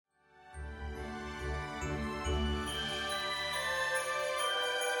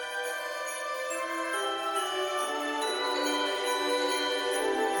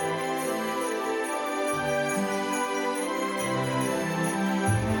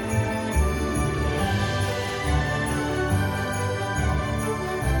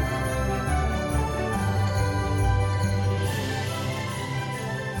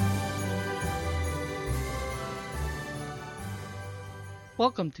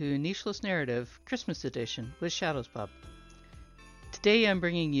Welcome to Nicheless Narrative Christmas Edition with Shadows Pub. Today I'm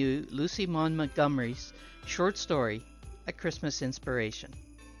bringing you Lucy Montgomery's short story, A Christmas Inspiration.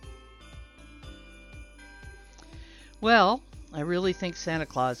 Well, I really think Santa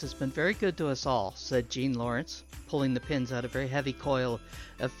Claus has been very good to us all, said Jean Lawrence, pulling the pins out of a very heavy coil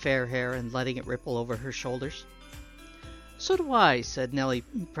of fair hair and letting it ripple over her shoulders. So do I, said Nellie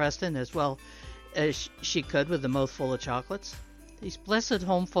Preston, as well as she could with a mouthful of chocolates. These blessed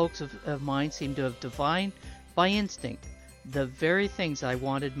home folks of mine seem to have divined, by instinct, the very things I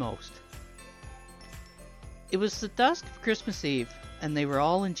wanted most. It was the dusk of Christmas Eve, and they were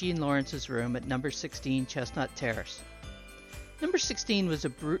all in Jean Lawrence's room at number 16 Chestnut Terrace. Number 16 was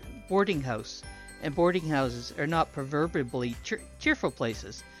a boarding house, and boarding houses are not proverbially cheerful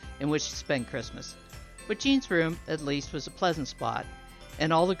places in which to spend Christmas. But Jean's room, at least, was a pleasant spot,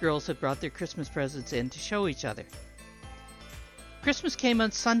 and all the girls had brought their Christmas presents in to show each other. Christmas came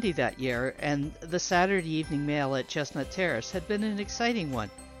on Sunday that year, and the Saturday evening mail at Chestnut Terrace had been an exciting one.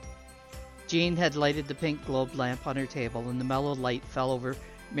 Jean had lighted the pink globe lamp on her table, and the mellow light fell over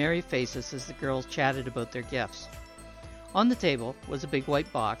merry faces as the girls chatted about their gifts. On the table was a big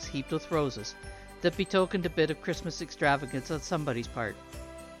white box heaped with roses that betokened a bit of Christmas extravagance on somebody's part.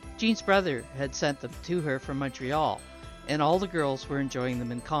 Jean's brother had sent them to her from Montreal, and all the girls were enjoying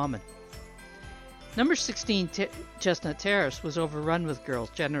them in common. Number 16 Chestnut Terrace was overrun with girls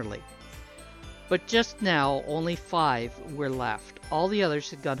generally, but just now only 5 were left. All the others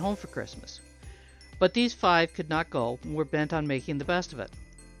had gone home for Christmas, but these 5 could not go and were bent on making the best of it.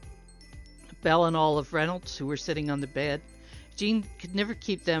 Belle and Olive Reynolds, who were sitting on the bed, Jean could never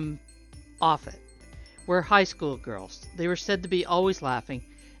keep them off it, were high school girls. They were said to be always laughing,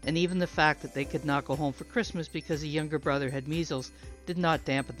 and even the fact that they could not go home for Christmas because a younger brother had measles did not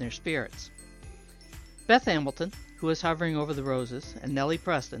dampen their spirits. Beth Hamilton, who was hovering over the roses, and Nellie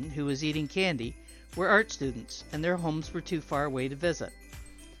Preston, who was eating candy, were art students, and their homes were too far away to visit.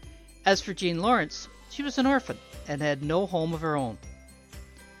 As for Jean Lawrence, she was an orphan and had no home of her own.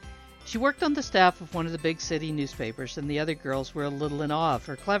 She worked on the staff of one of the big city newspapers, and the other girls were a little in awe of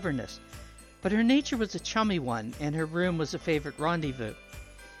her cleverness, but her nature was a chummy one, and her room was a favorite rendezvous.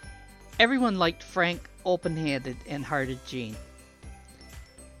 Everyone liked frank, open-handed, and hearted Jean.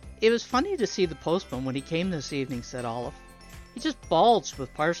 It was funny to see the postman when he came this evening, said Olive. He just bulged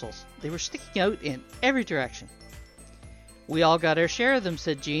with parcels. They were sticking out in every direction. We all got our share of them,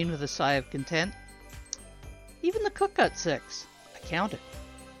 said Jean with a sigh of content. Even the cook got 6. I counted.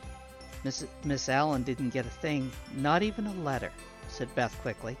 Miss Allen didn't get a thing, not even a letter, said Beth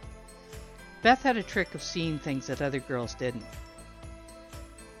quickly. Beth had a trick of seeing things that other girls didn't.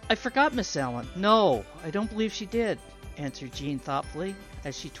 I forgot Miss Allen. No, I don't believe she did, answered Jean thoughtfully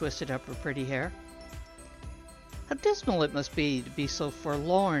as she twisted up her pretty hair. How dismal it must be to be so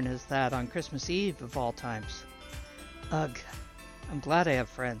forlorn as that on Christmas Eve of all times. Ugh, I'm glad I have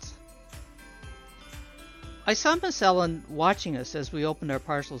friends. I saw Miss Ellen watching us as we opened our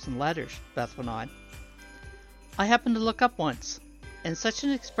parcels and letters, Beth went on. I happened to look up once, and such an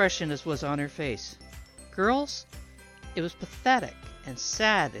expression as was on her face. Girls, it was pathetic and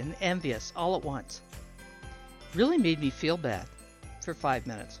sad and envious all at once. Really made me feel bad for 5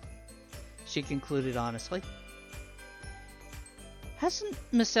 minutes, she concluded honestly. Hasn't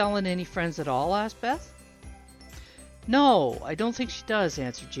Miss Ellen any friends at all? Asked Beth. No, I don't think she does,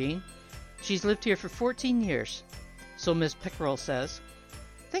 answered Jean. She's lived here for 14 years, so Miss Pickerel says.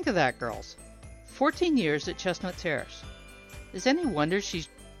 Think of that, girls. 14 years at Chestnut Terrace. Is any wonder she's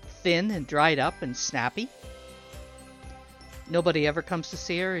thin and dried up and snappy? Nobody ever comes to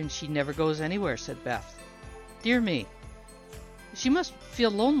see her, and she never goes anywhere, said Beth. Dear me. She must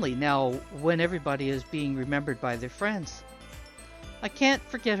feel lonely now when everybody is being remembered by their friends. I can't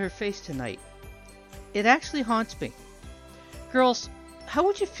forget her face tonight. It actually haunts me. Girls, how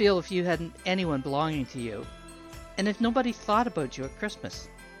would you feel if you hadn't anyone belonging to you, and if nobody thought about you at Christmas?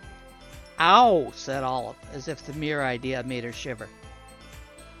 Ow, said Olive, as if the mere idea made her shiver.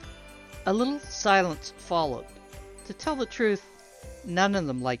 A little silence followed. To tell the truth, none of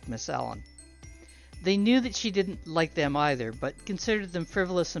them liked Miss Allen. They knew that she didn't like them either, but considered them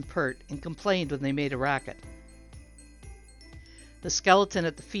frivolous and pert, and complained when they made a racket. The skeleton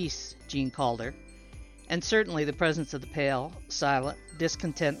at the feast, Jean called her, and certainly the presence of the pale, silent,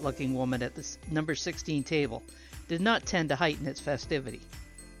 discontent-looking woman at the number 16 table did not tend to heighten its festivity.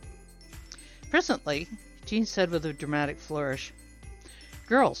 Presently, Jean said with a dramatic flourish,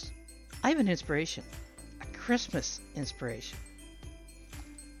 Girls, I have an inspiration. A Christmas inspiration.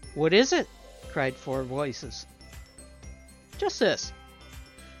 What is it? Cried 4 voices. Just this.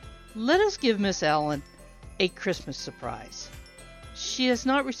 Let us give Miss Allen a Christmas surprise. She has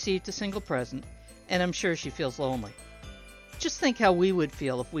not received a single present, and I'm sure she feels lonely. Just think how we would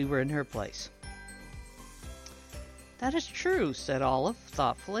feel if we were in her place." "That is true," said Olive,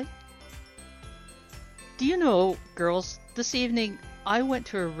 thoughtfully. "Do you know, girls, this evening I went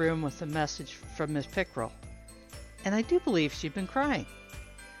to her room with a message from Miss Pickrell, and I do believe she'd been crying.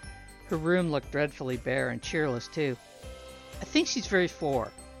 Her room looked dreadfully bare and cheerless, too. I think she's very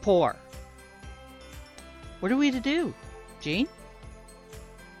poor. What are we to do, Jean?"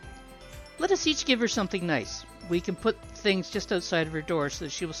 "Let us each give her something nice. We can put things just outside of her door so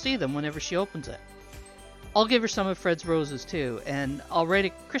that she will see them whenever she opens it. I'll give her some of Fred's roses, too, and I'll write a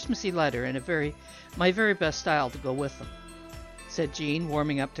Christmassy letter in my very best style to go with them," said Jean,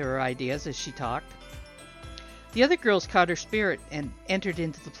 warming up to her ideas as she talked. The other girls caught her spirit and entered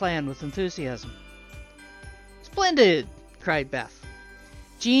into the plan with enthusiasm. "Splendid!" cried Beth.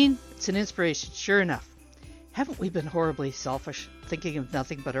 "Jean, it's an inspiration, sure enough. Haven't we been horribly selfish, thinking of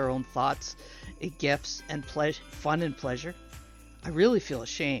nothing but our own thoughts, gifts, and fun and pleasure? I really feel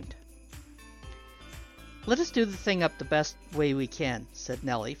ashamed." "Let us do the thing up the best way we can," said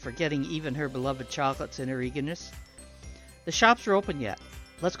Nellie, forgetting even her beloved chocolates in her eagerness. "The shops are open yet.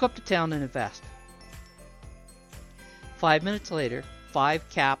 Let's go up to town and invest." 5 minutes later, 5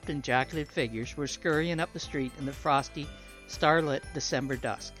 capped and jacketed figures were scurrying up the street in the frosty, starlit December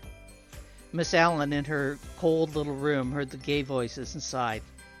dusk. Miss Allen, in her cold little room, heard the gay voices and sighed.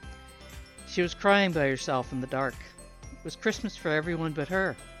 She was crying by herself in the dark. It was Christmas for everyone but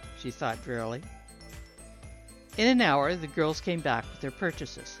her, she thought drearily. In an hour, the girls came back with their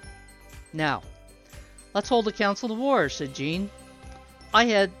purchases. "Now, let's hold a council of war," said Jean.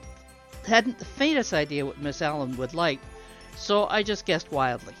 "I hadn't the faintest idea what Miss Allen would like, so I just guessed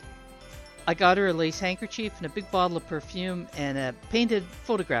wildly. I got her a lace handkerchief and a big bottle of perfume and a painted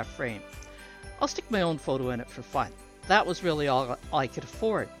photograph frame. I'll stick my own photo in it for fun. That was really all I could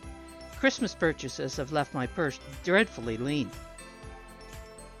afford. Christmas purchases have left my purse dreadfully lean."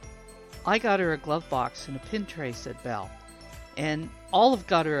 "I got her a glove box and a pin tray," said Belle. "And Olive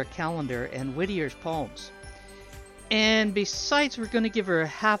got her a calendar and Whittier's poems. And besides, we're going to give her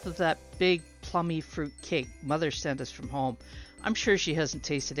half of that big plummy fruit cake Mother sent us from home. I'm sure she hasn't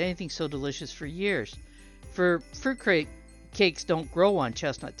tasted anything so delicious for years. For fruit cakes don't grow on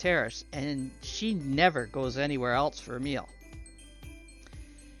Chestnut Terrace, and she never goes anywhere else for a meal."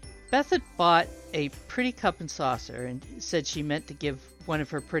 Beth had bought a pretty cup and saucer and said she meant to give one of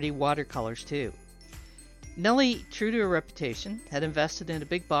her pretty watercolors too. Nellie, true to her reputation, had invested in a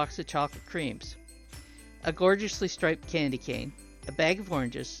big box of chocolate creams, a gorgeously striped candy cane, a bag of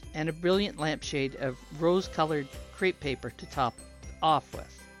oranges, and a brilliant lampshade of rose-colored crepe paper to top off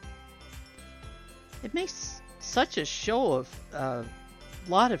with. "It makes such a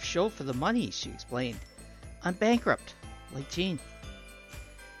lot of show for the money," she explained. "I'm bankrupt, like Jean."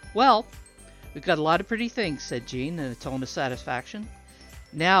 "Well, we've got a lot of pretty things," said Jean in a tone of satisfaction.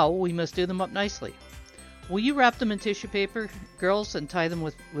 "Now we must do them up nicely. Will you wrap them in tissue paper, girls, and tie them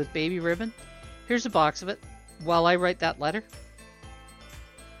with baby ribbon? Here's a box of it, while I write that letter."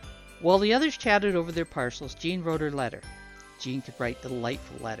 While the others chatted over their parcels, Jean wrote her letter. Jean could write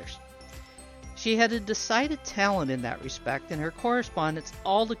delightful letters. She had a decided talent in that respect, and her correspondents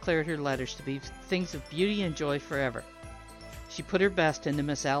all declared her letters to be things of beauty and joy forever. She put her best into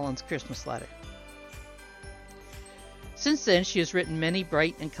Miss Allen's Christmas letter. Since then, she has written many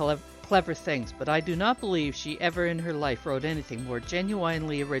bright and clever things, but I do not believe she ever in her life wrote anything more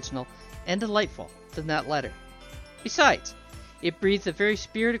genuinely original and delightful than that letter. Besides, it breathed the very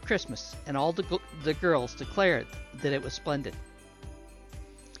spirit of Christmas, and all the girls declared that it was splendid.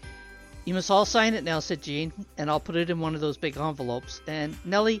 "You must all sign it now," said Jean, "and I'll put it in one of those big envelopes. And,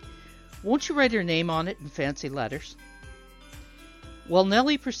 Nellie, won't you write her name on it in fancy letters?" Well,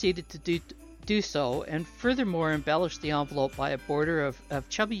 Nellie proceeded to do so, and furthermore embellished the envelope by a border of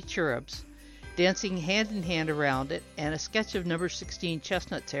chubby cherubs dancing hand in hand around it, and a sketch of number 16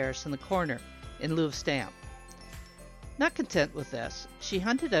 Chestnut Terrace in the corner in lieu of stamp. Not content with this, she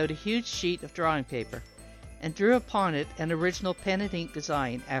hunted out a huge sheet of drawing paper and drew upon it an original pen and ink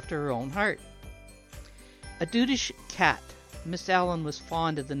design after her own heart. A dudish cat. Miss Allen was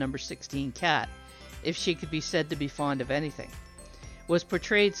fond of the number 16 cat, if she could be said to be fond of anything, was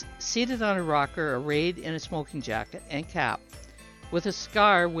portrayed seated on a rocker, arrayed in a smoking jacket and cap, with a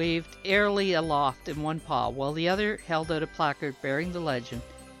cigar waved airily aloft in one paw, while the other held out a placard bearing the legend,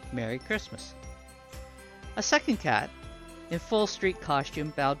 "Merry Christmas." A second cat, in full street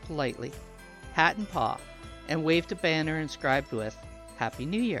costume, bowed politely, hat in paw, and waved a banner inscribed with, "Happy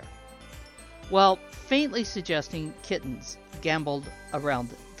New Year," while faintly suggesting kittens gamboled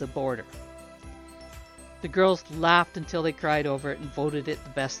around the border. The girls laughed until they cried over it and voted it the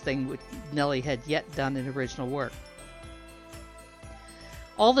best thing which Nellie had yet done in original work.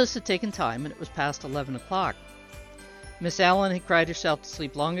 All this had taken time, and it was past 11 o'clock. Miss Allen had cried herself to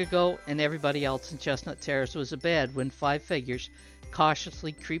sleep long ago, and everybody else in Chestnut Terrace was abed when 5 figures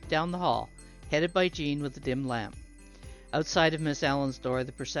cautiously creeped down the hall, headed by Jean with a dim lamp. Outside of Miss Allen's door,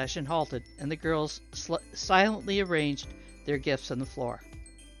 the procession halted, and the girls silently arranged their gifts on the floor.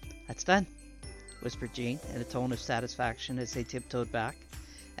 "That's done," whispered Jean in a tone of satisfaction as they tiptoed back.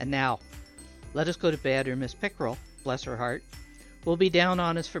 "And now, let us go to bed, or Miss Pickrell, bless her heart, will be down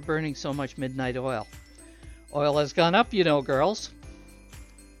on us for burning so much midnight oil. Oil has gone up, you know, girls."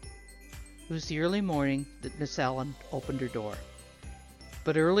 It was the early morning that Miss Allen opened her door.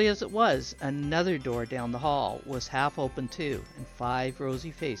 But early as it was, another door down the hall was half open too, and 5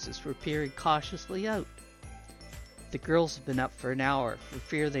 rosy faces were peering cautiously out. The girls had been up for an hour for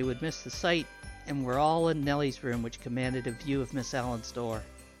fear they would miss the sight, and were all in Nellie's room, which commanded a view of Miss Allen's door.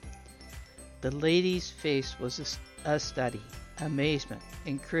 The lady's face was a study. Amazement,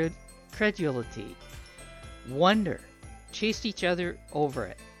 incredulity, wonder chased each other over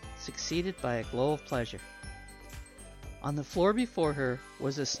it, succeeded by a glow of pleasure. On the floor before her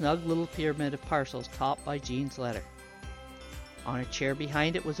was a snug little pyramid of parcels topped by Jean's letter. On a chair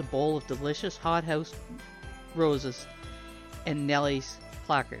behind it was a bowl of delicious hothouse roses and Nellie's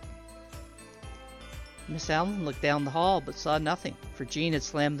placard. Miss Allen looked down the hall but saw nothing, for Jean had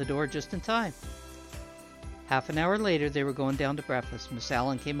slammed the door just in time. Half an hour later they were going down to breakfast. Miss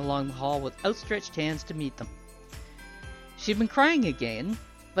Allen came along the hall with outstretched hands to meet them. She'd been crying again,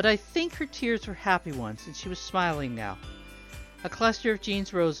 but I think her tears were happy ones, and she was smiling now. A cluster of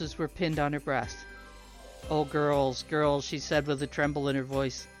Jean's roses were pinned on her breast. "Oh, girls, girls," she said with a tremble in her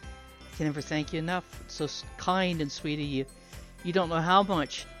voice. "I can never thank you enough. It's so kind and sweet of you. You don't know how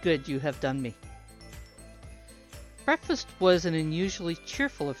much good you have done me." Breakfast was an unusually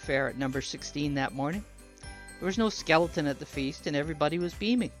cheerful affair at number 16 that morning. There was no skeleton at the feast, and everybody was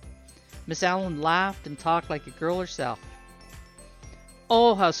beaming. Miss Allen laughed and talked like a girl herself.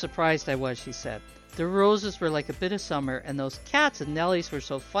 "Oh, how surprised I was," she said. "The roses were like a bit of summer, and those cats and Nellie's were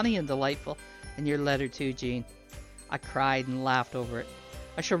so funny and delightful, and your letter too, Jean. I cried and laughed over it.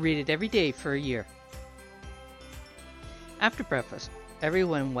 I shall read it every day for a year." After breakfast,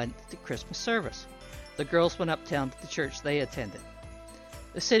 everyone went to Christmas service. The girls went uptown to the church they attended.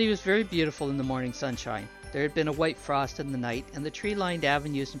 The city was very beautiful in the morning sunshine. There had been a white frost in the night, and the tree-lined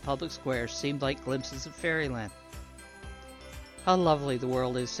avenues and public squares seemed like glimpses of fairyland. "How lovely the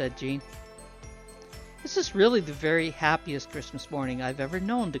world is," said Jean. "This is really the very happiest Christmas morning I've ever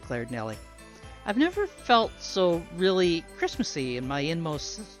known," declared Nellie. "I've never felt so really Christmassy in my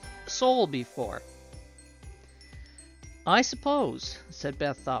inmost soul before." "I suppose," said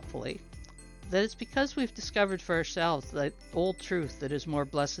Beth thoughtfully, "that it's because we've discovered for ourselves that old truth that is more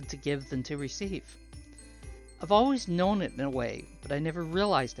blessed to give than to receive. I've always known it in a way, but I never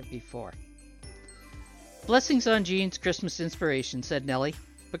realized it before." "Blessings on Jean's Christmas inspiration," said Nellie.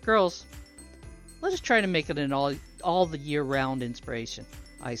 "But girls, let us try to make it an all the year-round inspiration,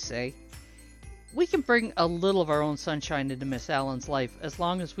 I say. We can bring a little of our own sunshine into Miss Allen's life as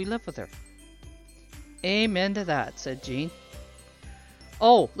long as we live with her." "Amen to that," said Jean.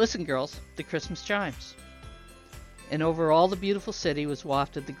 "Oh, listen, girls, the Christmas chimes." And over all the beautiful city was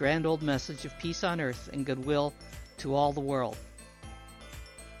wafted the grand old message of peace on earth and goodwill to all the world.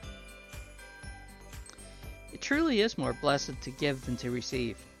 It truly is more blessed to give than to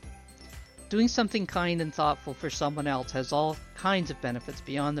receive. Doing something kind and thoughtful for someone else has all kinds of benefits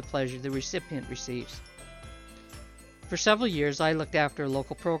beyond the pleasure the recipient receives. For several years, I looked after a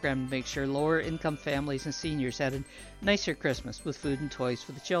local program to make sure lower-income families and seniors had a nicer Christmas with food and toys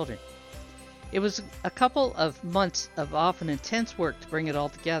for the children. It was a couple of months of often intense work to bring it all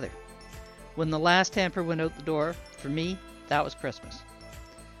together. When the last hamper went out the door, for me, that was Christmas.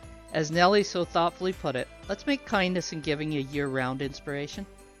 As Nellie so thoughtfully put it, let's make kindness and giving a year-round inspiration.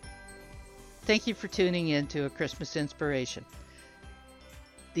 Thank you for tuning in to A Christmas Inspiration.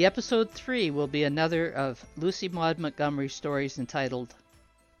 The episode 3 will be another of Lucy Maud Montgomery's stories entitled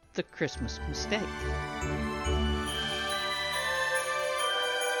The Christmas Mistake.